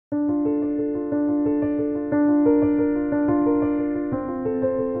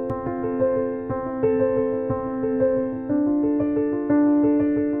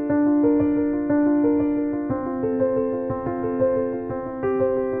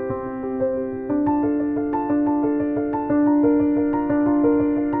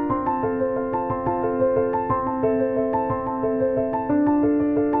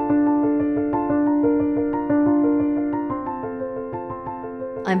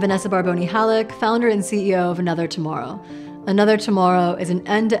Vanessa Barboni Hallik, founder and CEO of Another Tomorrow. Another Tomorrow is an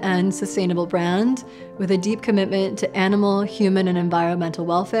end-to-end sustainable brand with a deep commitment to animal, human, and environmental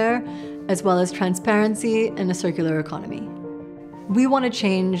welfare, as well as transparency and a circular economy. We want to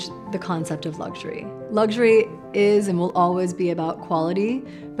change the concept of luxury. Luxury is and will always be about quality,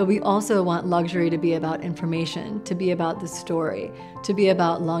 but we also want luxury to be about information, to be about the story, to be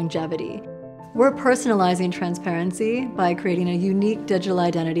about longevity. We're personalizing transparency by creating a unique digital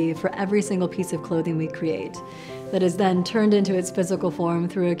identity for every single piece of clothing we create that is then turned into its physical form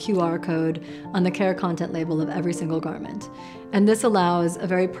through a QR code on the care content label of every single garment. And this allows a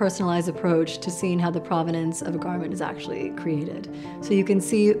very personalized approach to seeing how the provenance of a garment is actually created. So you can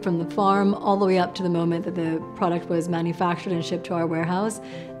see from the farm all the way up to the moment that the product was manufactured and shipped to our warehouse,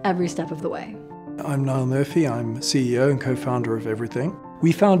 every step of the way. I'm Niall Murphy. I'm CEO and co-founder of EVRYTHNG.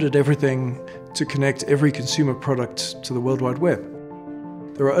 We founded EVRYTHNG to connect every consumer product to the World Wide Web.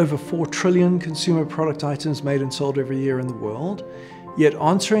 There are over 4 trillion consumer product items made and sold every year in the world, yet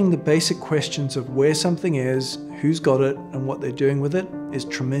answering the basic questions of where something is, who's got it, and what they're doing with it is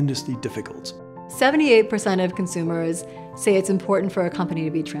tremendously difficult. 78% of consumers say it's important for a company to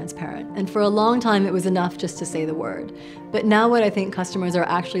be transparent. And for a long time, it was enough just to say the word. But now what I think customers are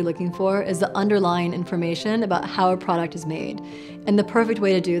actually looking for is the underlying information about how a product is made. And the perfect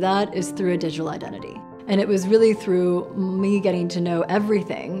way to do that is through a digital identity. And it was really through me getting to know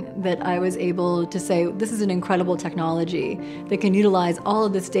everything that I was able to say, this is an incredible technology that can utilize all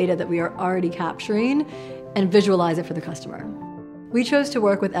of this data that we are already capturing and visualize it for the customer. We chose to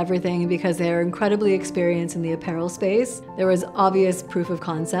work with EVRYTHNG because they are incredibly experienced in the apparel space. There was obvious proof of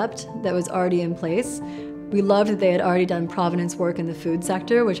concept that was already in place. We loved that they had already done provenance work in the food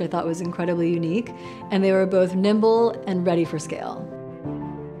sector, which I thought was incredibly unique, and they were both nimble and ready for scale.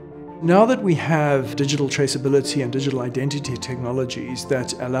 Now that we have digital traceability and digital identity technologies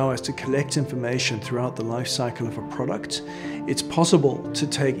that allow us to collect information throughout the life cycle of a product, it's possible to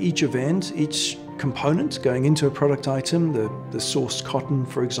take each event, each component going into a product item, the sourced cotton,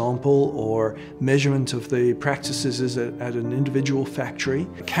 for example, or measurement of the practices at an individual factory,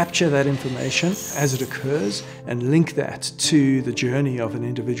 capture that information as it occurs and link that to the journey of an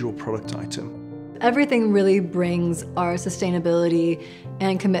individual product item. EVRYTHNG really brings our sustainability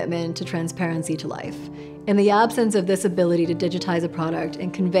and commitment to transparency to life. In the absence of this ability to digitize a product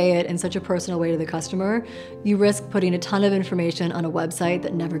and convey it in such a personal way to the customer, you risk putting a ton of information on a website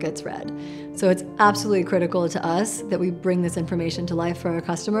that never gets read. So it's absolutely critical to us that we bring this information to life for our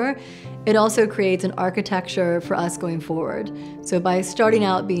customer. It also creates an architecture for us going forward. So by starting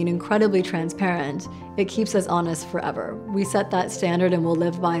out being incredibly transparent, it keeps us honest forever. We set that standard and we'll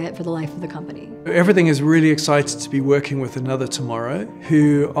live by it for the life of the company. EVRYTHNG is really excited to be working with Another Tomorrow,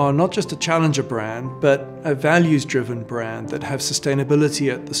 who are not just a challenger brand, but a values-driven brand that have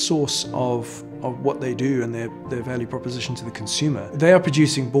sustainability at the source of what they do and their value proposition to the consumer. They are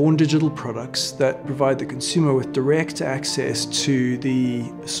producing born digital products that provide the consumer with direct access to the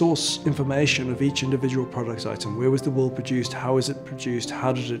source information of each individual product item. Where was the wool produced? How is it produced?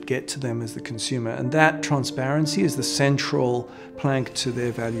 How did it get to them as the consumer? And that transparency is the central plank to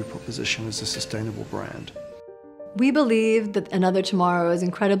their value proposition as a sustainable brand. We believe that Another Tomorrow is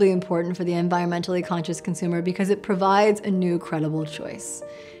incredibly important for the environmentally conscious consumer because it provides a new credible choice.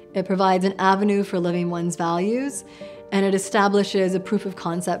 It provides an avenue for living one's values, and it establishes a proof of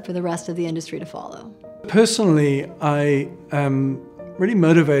concept for the rest of the industry to follow. Personally, I am really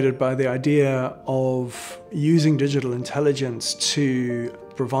motivated by the idea of using digital intelligence to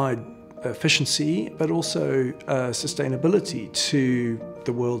provide efficiency, but also sustainability to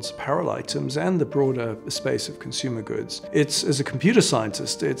the world's apparel items and the broader space of consumer goods. As a computer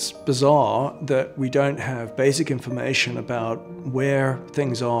scientist, it's bizarre that we don't have basic information about where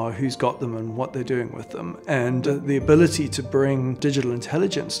things are, who's got them, and what they're doing with them. And the ability to bring digital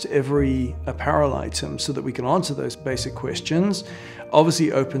intelligence to every apparel item so that we can answer those basic questions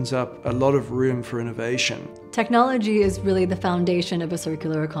obviously opens up a lot of room for innovation. Technology is really the foundation of a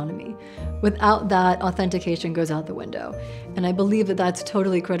circular economy. Without that, authentication goes out the window. And I believe that that's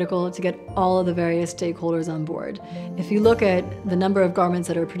totally critical to get all of the various stakeholders on board. If you look at the number of garments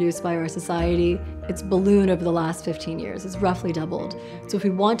that are produced by our society, it's ballooned over the last 15 years. It's roughly doubled. So if we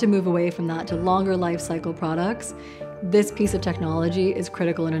want to move away from that to longer life cycle products, this piece of technology is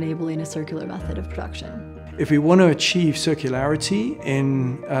critical in enabling a circular method of production. If we want to achieve circularity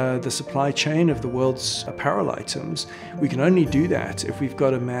in the supply chain of the world's apparel items, we can only do that if we've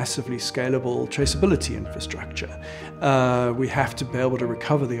got a massively scalable traceability infrastructure. We have to be able to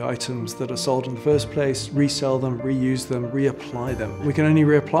recover the items that are sold in the first place, resell them, reuse them, reapply them. We can only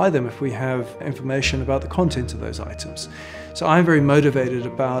reapply them if we have information about the content of those items. So I'm very motivated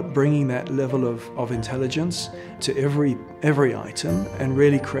about bringing that level of intelligence to every item and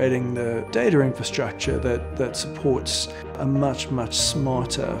really creating the data infrastructure that supports a much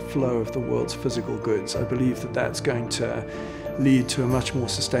smarter flow of the world's physical goods. I believe that that's going to lead to a much more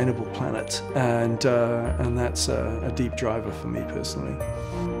sustainable planet, and that's a deep driver for me personally.